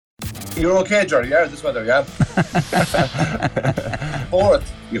You're okay, Jerry, yeah, this weather, yeah.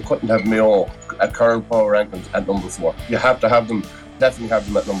 Fourth, you couldn't have Mayo at current power rankings at number 4. You have to have them, definitely have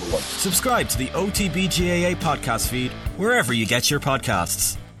them at number 1. Subscribe to the OTBGAA podcast feed wherever you get your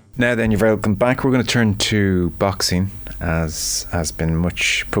podcasts. Now then, you're very welcome back. We're going to turn to boxing, as has been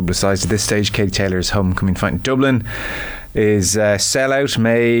much publicised at this stage. Katie Taylor's homecoming fight in Dublin is sellout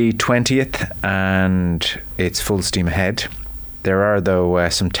May 20th, and it's full steam ahead. There are, though,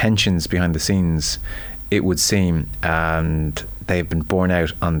 some tensions behind the scenes, it would seem, and they've been borne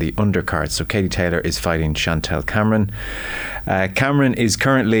out on the undercard. So Katie Taylor is fighting Chantel Cameron. Cameron is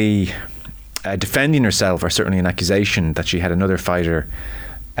currently defending herself, or certainly an accusation that she had another fighter,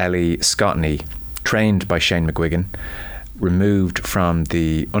 Ellie Scottney, trained by Shane McGuigan, removed from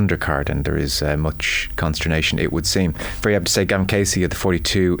the undercard, and there is much consternation, it would seem. Very happy to say Gavan Casey of the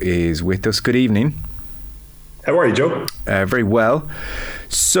 42 is with us. Good evening. How are you, Joe? Very well.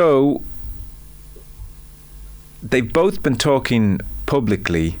 So, they've both been talking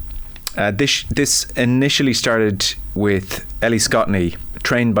publicly. This initially started with Ellie Scottney,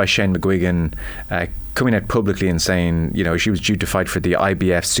 trained by Shane McGuigan, coming out publicly and saying, you know, she was due to fight for the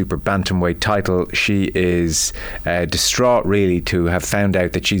IBF Super Bantamweight title. She is distraught, really, to have found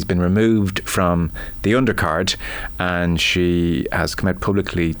out that she's been removed from the undercard, and she has come out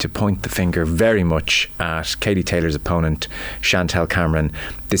publicly to point the finger very much at Katie Taylor's opponent, Chantel Cameron.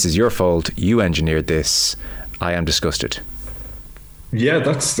 This is your fault. You engineered this. I am disgusted. Yeah,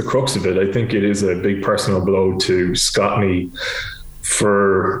 that's the crux of it. I think it is a big personal blow to Scottney,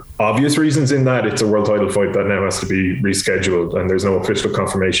 for obvious reasons, in that it's a world title fight that now has to be rescheduled, and there's no official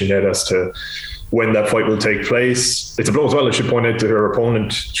confirmation yet as to when that fight will take place. It's a blow as well, I should point out, to her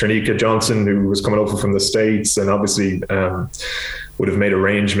opponent, Trinica Johnson, who was coming over from the States and obviously would have made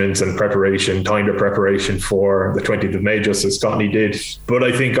arrangements and timed her preparation for the 20th of May, just as Scottney did. But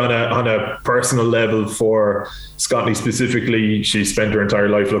I think on a personal level, for Scottney specifically, she spent her entire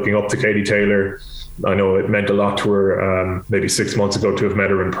life looking up to Katie Taylor. I know it meant a lot to her maybe 6 months ago to have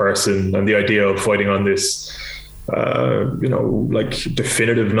met her in person, and the idea of fighting on this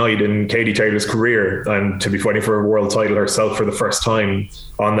definitive night in Katie Taylor's career, and to be fighting for a world title herself for the first time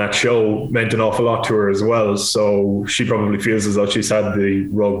on that show, meant an awful lot to her as well. So she probably feels as though she's had the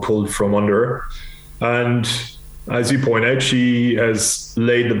rug pulled from under her. And as you point out, she has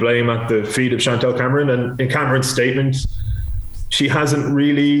laid the blame at the feet of Chantel Cameron, and in Cameron's statement, she hasn't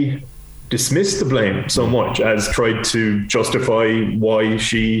really dismissed the blame so much as tried to justify why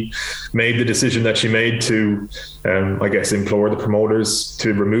she made the decision that she made to, I guess, implore the promoters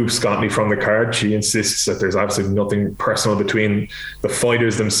to remove Scottney from the card. She insists that there's absolutely nothing personal between the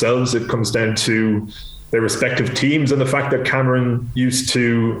fighters themselves. It comes down to their respective teams and the fact that Cameron used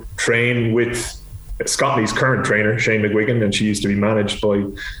to train with Scottney's current trainer, Shane McGuigan, and she used to be managed by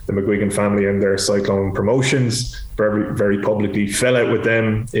the McGuigan family and their Cyclone Promotions. Very, very publicly fell out with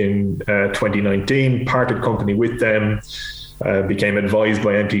them in 2019, parted company with them, became advised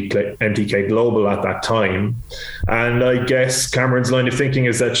by MTK Global at that time. And I guess Cameron's line of thinking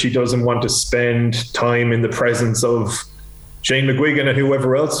is that she doesn't want to spend time in the presence of Shane McGuigan and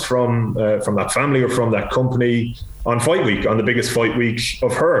whoever else from that family or from that company on fight week, on the biggest fight week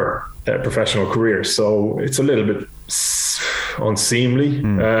of her professional career. So it's a little bit unseemly.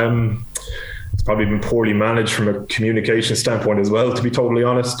 It's probably been poorly managed from a communication standpoint as well, to be totally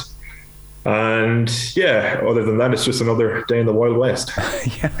honest. And yeah, other than that, it's just another day in the Wild West.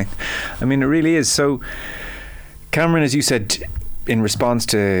 Yeah, I mean, it really is. So Cameron, as you said, in response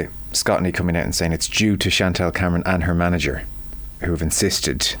to Scottney coming out and saying it's due to Chantel Cameron and her manager, who have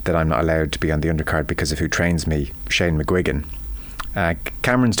insisted that I'm not allowed to be on the undercard because of who trains me, Shane McGuigan.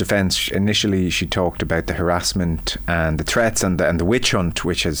 Cameron's defence, initially she talked about the harassment and the threats and the witch hunt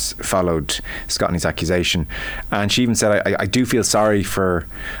which has followed Scottney's accusation, and she even said, I do feel sorry for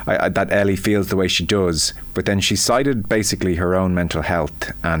that Ellie feels the way she does, but then she cited basically her own mental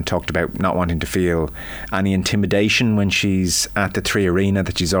health and talked about not wanting to feel any intimidation when she's at the 3 Arena,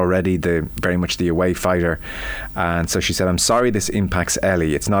 that she's already very much the away fighter. And so she said, I'm sorry this impacts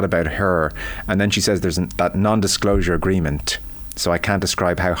Ellie, it's not about her. And then she says there's that non-disclosure agreement, so I can't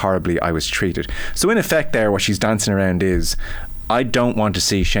describe how horribly I was treated. So in effect there, what she's dancing around is, I don't want to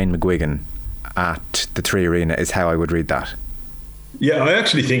see Shane McGuigan at the 3 Arena, is how I would read that. Yeah, I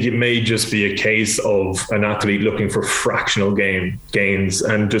actually think it may just be a case of an athlete looking for fractional gains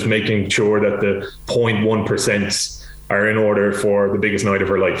and just making sure that the 0.1% are in order for the biggest night of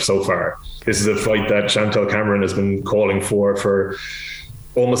her life so far. This is a fight that Chantel Cameron has been calling for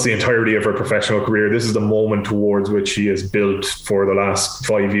almost the entirety of her professional career. This is the moment towards which she has built for the last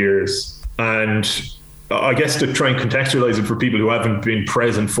 5 years. And I guess to try and contextualize it for people who haven't been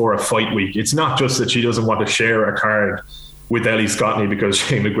present for a fight week, it's not just that she doesn't want to share a card with Ellie Scotney because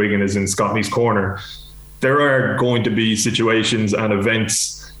Shane McGuigan is in Scotney's corner. There are going to be situations and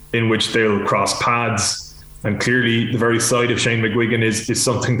events in which they'll cross paths, and clearly the very sight of Shane McGuigan is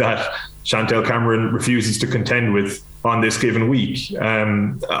something that Chantel Cameron refuses to contend with on this given week.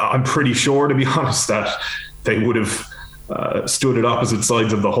 I'm pretty sure, to be honest, that they would have stood at opposite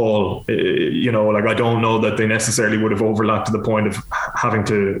sides of the hall. I don't know that they necessarily would have overlapped to the point of having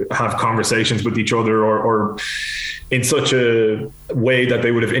to have conversations with each other or in such a way that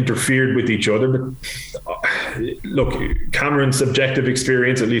they would have interfered with each other. But look, Cameron's subjective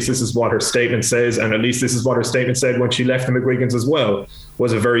experience, at least this is what her statement says, and at least this is what her statement said when she left the McGuigans as well,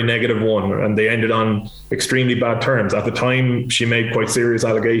 was a very negative one, and they ended on extremely bad terms. At the time, she made quite serious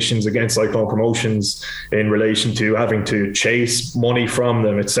allegations against Cyclone Promotions in relation to having to chase money from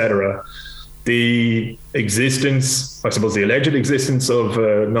them, etc. The existence, I suppose the alleged existence of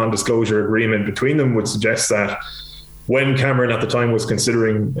a non-disclosure agreement between them would suggest that when Cameron at the time was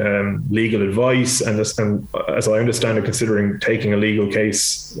considering legal advice and as I understand it, considering taking a legal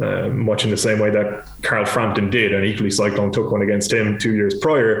case much in the same way that Carl Frampton did, and equally Cyclone took one against him 2 years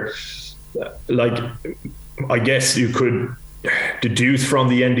prior, I guess you could deduce from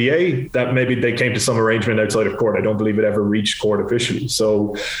the NDA that maybe they came to some arrangement outside of court. I don't believe it ever reached court officially.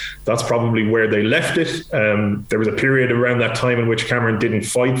 So that's probably where they left it. There was a period around that time in which Cameron didn't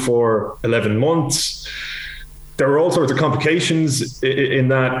fight for 11 months. There were all sorts of complications in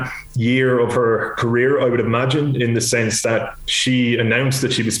that year of her career, I would imagine, in the sense that she announced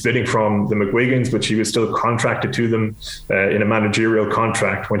that she was splitting from the McGuigans, but she was still contracted to them in a managerial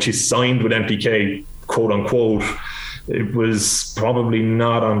contract. When she signed with MTK, quote unquote, it was probably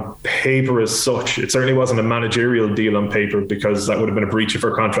not on paper as such. It certainly wasn't a managerial deal on paper, because that would have been a breach of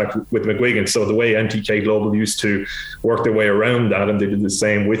her contract with McGuigan. So the way MTK Global used to work their way around that, and they did the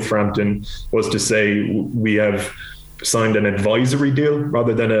same with Frampton, was to say, we have signed an advisory deal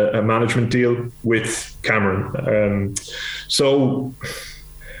rather than a management deal with Cameron. So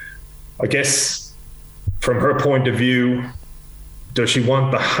I guess from her point of view, does she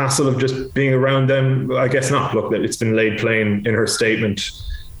want the hassle of just being around them? I guess not. Look, it's been laid plain in her statement.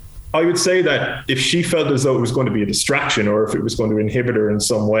 I would say that if she felt as though it was going to be a distraction, or if it was going to inhibit her in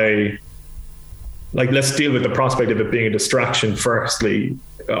some way, let's deal with the prospect of it being a distraction firstly.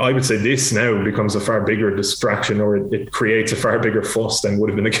 I would say this now becomes a far bigger distraction, or it creates a far bigger fuss than would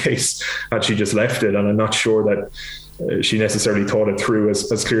have been the case had she just left it. And I'm not sure that she necessarily thought it through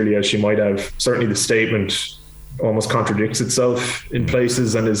as clearly as she might have. Certainly the statement almost contradicts itself in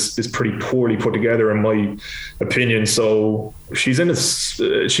places and is pretty poorly put together, in my opinion. So she's in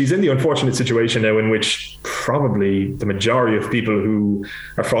the unfortunate situation now in which probably the majority of people who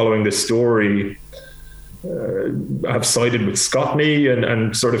are following this story have sided with Scotney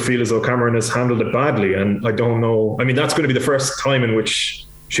and sort of feel as though Cameron has handled it badly. And I don't know. I mean, that's going to be the first time in which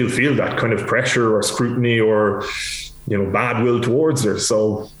she'll feel that kind of pressure or scrutiny or, bad will towards her.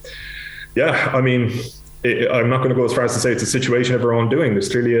 So, yeah, I mean, I'm not going to go as far as to say it's a situation of her own doing. There's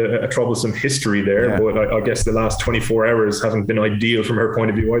clearly a troublesome history there, but I guess the last 24 hours haven't been ideal from her point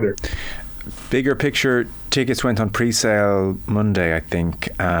of view either. Bigger picture, tickets went on pre-sale Monday, I think,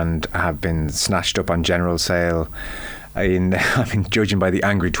 and have been snatched up on general sale judging by the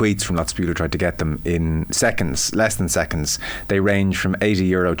angry tweets from lots of people who tried to get them, in seconds, less than seconds. They range from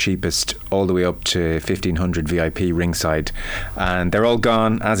 €80 cheapest all the way up to 1,500 VIP ringside, and they're all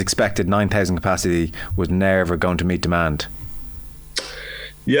gone as expected. 9,000 capacity was never going to meet demand.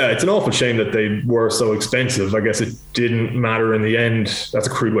 Yeah, it's an awful shame that they were so expensive. I guess it didn't matter in the end. That's a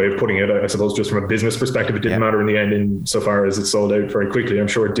crude way of putting it, I suppose, just from a business perspective. It didn't matter in the end insofar as it sold out very quickly. I'm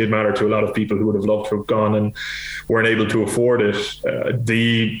sure it did matter to a lot of people who would have loved to have gone and weren't able to afford it.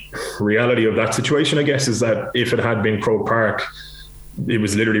 The reality of that situation, I guess, is that if it had been Croke Park, it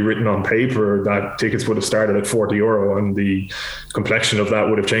was literally written on paper that tickets would have started at €40, and the complexion of that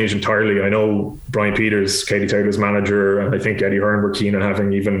would have changed entirely. I know Brian Peters, Katie Taylor's manager, and I think Eddie Hearn were keen on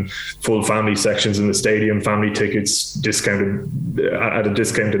having even full family sections in the stadium, family tickets discounted at a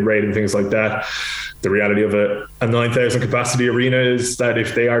discounted rate and things like that. The reality of a 9,000 capacity arena is that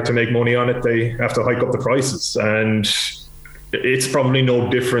if they are to make money on it, they have to hike up the prices. And it's probably no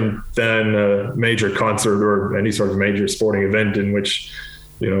different than a major concert or any sort of major sporting event in which,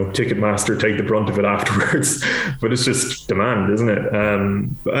 Ticketmaster take the brunt of it afterwards. But it's just demand, isn't it?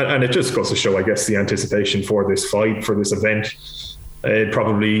 And it just goes to show, I guess, the anticipation for this fight, for this event. It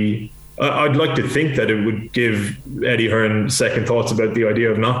probably I'd like to think that it would give Eddie Hearn second thoughts about the idea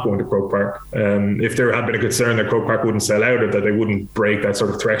of not going to Croke Park. If there had been a concern that Croke Park wouldn't sell out, or that they wouldn't break that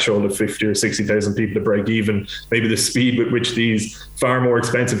sort of threshold of 50 or 60,000 people to break even, maybe the speed with which these far more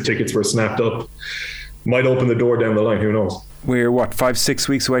expensive tickets were snapped up might open the door down the line. Who knows? We're 5-6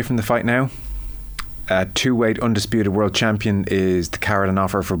 weeks away from the fight now. Two-weight undisputed world champion is the carrot on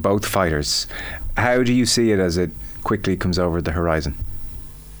offer for both fighters. How do you see it as it quickly comes over the horizon?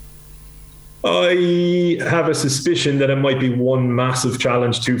 I have a suspicion that it might be one massive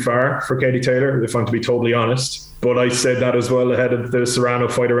challenge too far for Katie Taylor, if I'm to be totally honest. But I said that as well ahead of the Serrano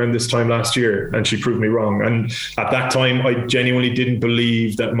fight around this time last year, and she proved me wrong. And at that time, I genuinely didn't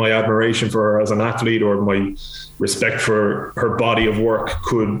believe that my admiration for her as an athlete or my respect for her body of work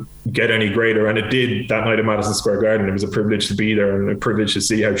could get any greater. And it did that night at Madison Square Garden. It was a privilege to be there, and a privilege to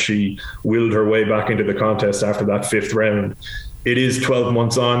see how she willed her way back into the contest after that fifth round. It is 12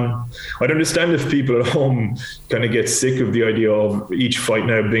 months on. I'd understand if people at home kind of get sick of the idea of each fight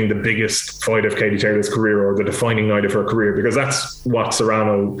now being the biggest fight of Katie Taylor's career or the defining night of her career, because that's what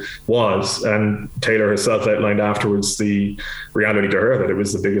Serrano was. And Taylor herself outlined afterwards the reality to her that it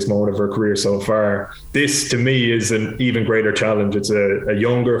was the biggest moment of her career so far. This, to me, is an even greater challenge. It's a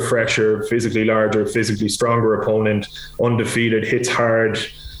younger, fresher, physically larger, physically stronger opponent, undefeated, hits hard.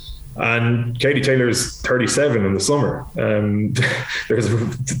 And Katie Taylor is 37 in the summer.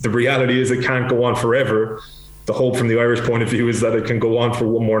 The reality is it can't go on forever. The hope from the Irish point of view is that it can go on for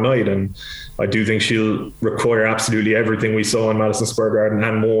one more night. And I do think she'll require absolutely everything we saw in Madison Square Garden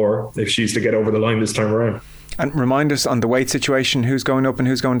and more if she's to get over the line this time around. And remind us on the weight situation, who's going up and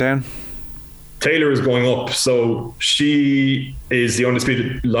who's going down? Taylor is going up. So she is the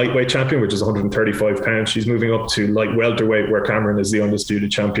undisputed lightweight champion, which is 135 pounds. She's moving up to light welterweight, where Cameron is the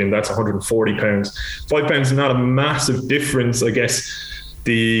undisputed champion. That's 140 pounds. 5 pounds is not a massive difference. I guess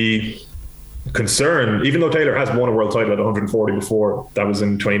the concern, even though Taylor has won a world title at 140 before, that was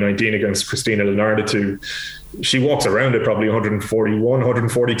in 2019 against Christina Lenardatu, she walks around at probably 141,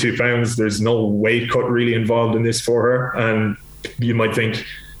 142 pounds. There's no weight cut really involved in this for her. And you might think,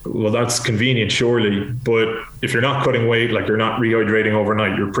 well, that's convenient, surely. But if you're not cutting weight, like you're not rehydrating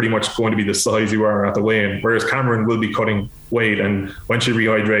overnight, you're pretty much going to be the size you are at the weigh-in. Whereas Cameron will be cutting weight, and when she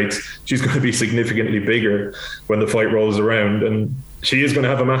rehydrates, she's going to be significantly bigger when the fight rolls around. And she is going to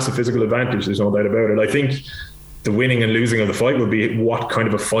have a massive physical advantage. There's no doubt about it. I think the winning and losing of the fight will be what kind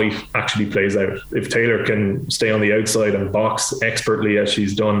of a fight actually plays out. If Taylor can stay on the outside and box expertly as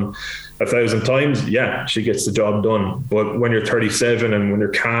she's done 1,000 times, yeah, she gets the job done. But when you're 37 and when your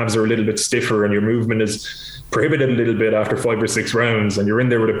calves are a little bit stiffer and your movement is prohibited a little bit after 5 or 6 rounds and you're in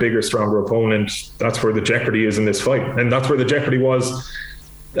there with a bigger, stronger opponent, that's where the jeopardy is in this fight. And that's where the jeopardy was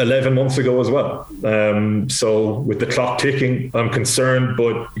 11 months ago as well. So with the clock ticking, I'm concerned,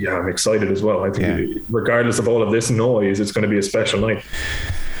 but yeah, I'm excited as well. I think regardless of all of this noise, it's going to be a special night.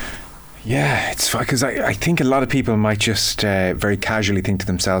 Yeah, it's fun because I think a lot of people might just very casually think to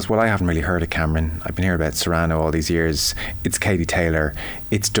themselves, well, I haven't really heard of Cameron. I've been hearing about Serrano all these years. It's Katie Taylor.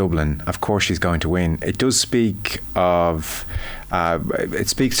 It's Dublin. Of course she's going to win. It does speak of, it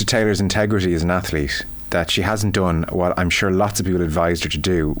speaks to Taylor's integrity as an athlete, that she hasn't done what I'm sure lots of people advised her to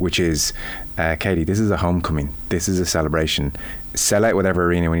do, which is, Katie, this is a homecoming. This is a celebration. Sell out whatever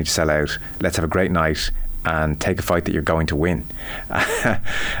arena we need to sell out. Let's have a great night and take a fight that you're going to win.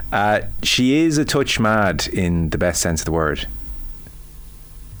 She is a touch mad in the best sense of the word.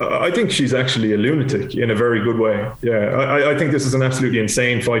 I think she's actually a lunatic in a very good way. Yeah, I think this is an absolutely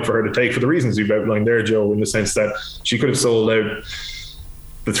insane fight for her to take for the reasons you've outlined there, Joe, in the sense that she could have sold out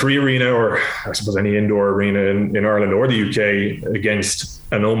the Three Arena, or I suppose any indoor arena in Ireland or the UK, against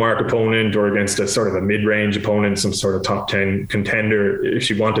a no-mark opponent or against a sort of a mid-range opponent, some sort of top 10 contender if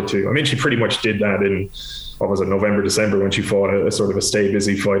she wanted to. I mean, she pretty much did that in, what was it, November, December, when she fought a sort of a stay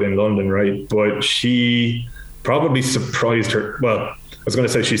busy fight in London, right? But she probably surprised her, well, I was going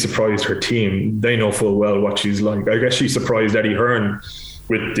to say she surprised her team. They know full well what she's like. I guess she surprised Eddie Hearn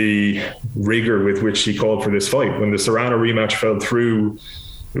with the rigor with which she called for this fight. When the Serrano rematch fell through,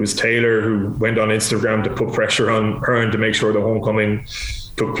 it was Taylor who went on Instagram to put pressure on Hearn to make sure the homecoming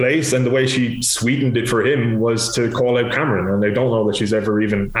took place. And the way she sweetened it for him was to call out Cameron. And I don't know that she's ever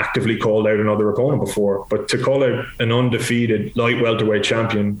even actively called out another opponent before. But to call out an undefeated light welterweight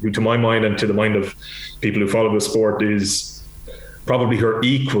champion, who to my mind and to the mind of people who follow the sport is probably her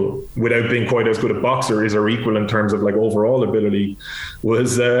equal, without being quite as good a boxer, is her equal in terms of like overall ability,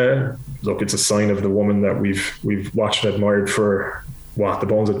 was, look, it's a sign of the woman that we've watched and admired for the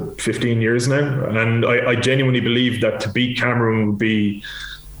bones of 15 years now. And I genuinely believe that to beat Cameron would be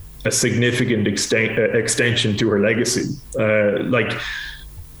a significant extension to her legacy. Like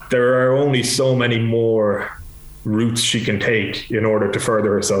there are only so many more routes she can take in order to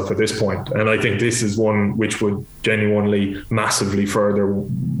further herself at this point. And I think this is one which would genuinely massively further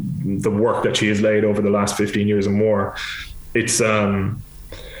the work that she has laid over the last 15 years and more. It's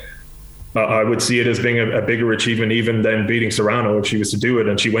I would see it as being a bigger achievement even than beating Serrano if she was to do it.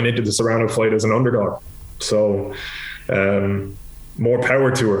 And she went into the Serrano fight as an underdog. So more power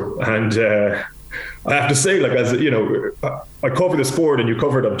to her. And I have to say, like, as you know, I cover the sport and you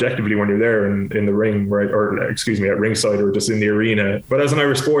cover it objectively when you're there in the ring, right? Or excuse me, at ringside or just in the arena. But as an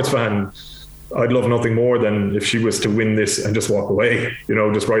Irish sports fan, I'd love nothing more than if she was to win this and just walk away, you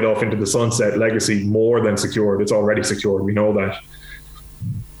know, just right off into the sunset. Legacy more than secured. It's already secured. We know that.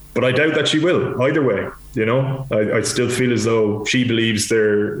 But I doubt that she will either way. You know, I still feel as though she believes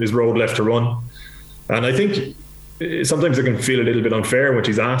there is road left to run. And I think sometimes it can feel a little bit unfair when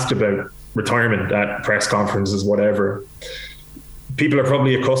she's asked about retirement at press conferences, whatever. People are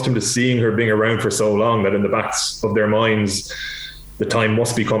probably accustomed to seeing her being around for so long that in the backs of their minds, the time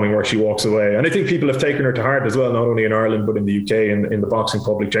must be coming where she walks away. And I think people have taken her to heart as well, not only in Ireland, but in the UK and in the boxing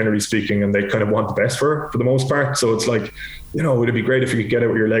public, generally speaking, and they kind of want the best for her for the most part. So it's like, you know, it'd be great if you could get out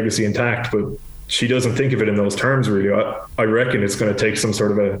with your legacy intact, but she doesn't think of it in those terms, really. I reckon it's going to take some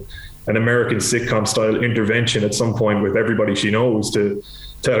sort of an American sitcom style intervention at some point with everybody she knows to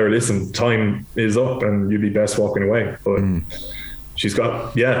tell her, listen, time is up and you'd be best walking away. But she's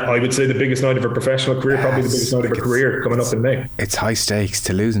got, I would say the biggest night of her professional career, probably the biggest night of her career coming up in May. It's high stakes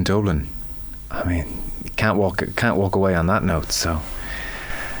to lose in Dublin. I mean, you can't walk away on that note. So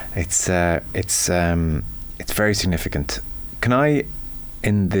it's very significant. Can I,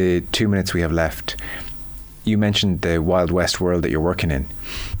 in the 2 minutes we have left, you mentioned the Wild West world that you're working in.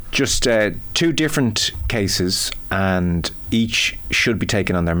 Just two different cases, and each should be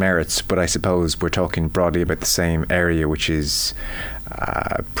taken on their merits, but I suppose we're talking broadly about the same area, which is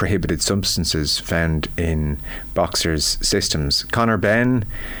prohibited substances found in boxers' systems. Conor Benn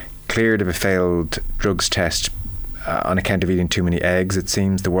cleared of a failed drugs test on account of eating too many eggs, it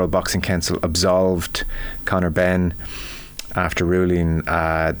seems. The World Boxing Council absolved Conor Benn after ruling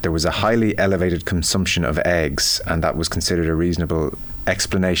there was a highly elevated consumption of eggs, and that was considered a reasonable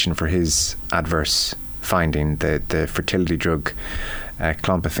explanation for his adverse finding. The fertility drug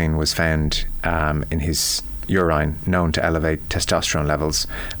clomiphene was found in his urine, known to elevate testosterone levels.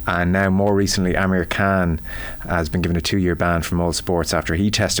 And now more recently, Amir Khan has been given a 2-year ban from all sports after he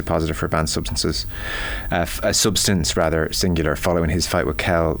tested positive for banned substances, a substance rather, singular, following his fight with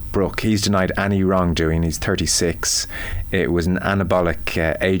Kell Brook. He's denied any wrongdoing. He's 36. It was an anabolic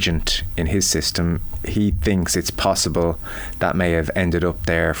agent in his system. He thinks it's possible that may have ended up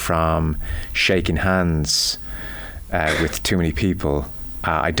there from shaking hands with too many people.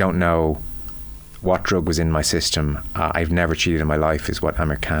 I don't know what drug was in my system. I've never cheated in my life, is what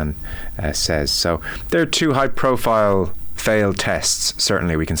Amir Khan says. So there are two high-profile failed tests.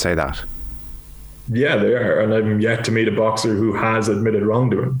 Certainly, we can say that. Yeah, they are. And I'm yet to meet a boxer who has admitted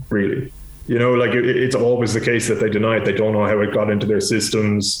wrongdoing, really. You know, like it's always the case that they deny it. They don't know how it got into their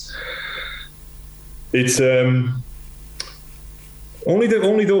systems. It's only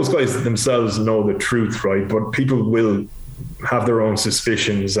those guys themselves know the truth, right? But people will have their own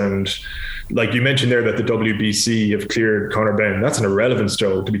suspicions. And like you mentioned there that the WBC have cleared Conor Benn. That's an irrelevance,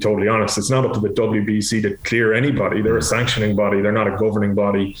 Joe, to be totally honest. It's not up to the WBC to clear anybody. They're a sanctioning body. They're not a governing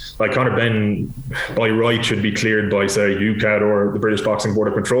body. Like Conor Benn, by right, should be cleared by, say, UCAD or the British Boxing Board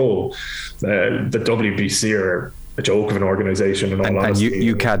of Control. The WBC are a joke of an organisation. And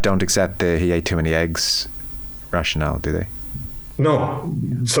UCAD don't accept the he ate too many eggs rationale, do they? No.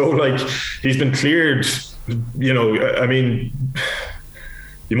 So, like, he's been cleared. You know, I mean,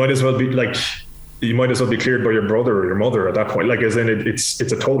 you might as well be cleared by your brother or your mother at that point. Like, as in, it's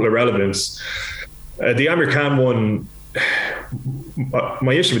a total irrelevance. The Amir Khan one,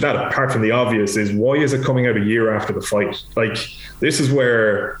 my issue with that, apart from the obvious, is why is it coming out a year after the fight? Like, this is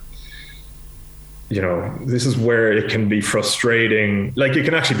where it can be frustrating. Like, it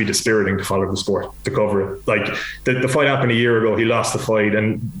can actually be dispiriting to follow the sport, to cover it. Like, the fight happened a year ago. He lost the fight,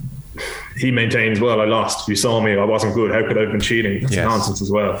 and he maintains, well, I lost. You saw me. I wasn't good. How could I have been cheating? That's nonsense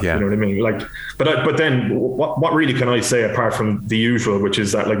as well. Yeah. You know what I mean? Like, but then what really can I say apart from the usual, which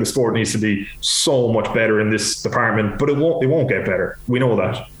is that, like, the sport needs to be so much better in this department, but it won't get better. We know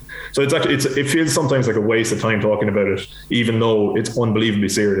that. So it feels sometimes like a waste of time talking about it, even though it's unbelievably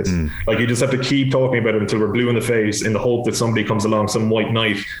serious. Like, you just have to keep talking about it until we're blue in the face, in the hope that somebody comes along, some white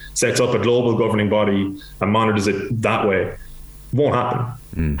knight, sets up a global governing body and monitors it that way. Won't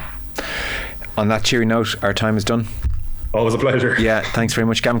happen. On that cheery note, our time is done. Always a pleasure. Yeah, thanks very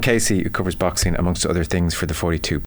much. Gavan Casey, who covers boxing amongst other things for the 42.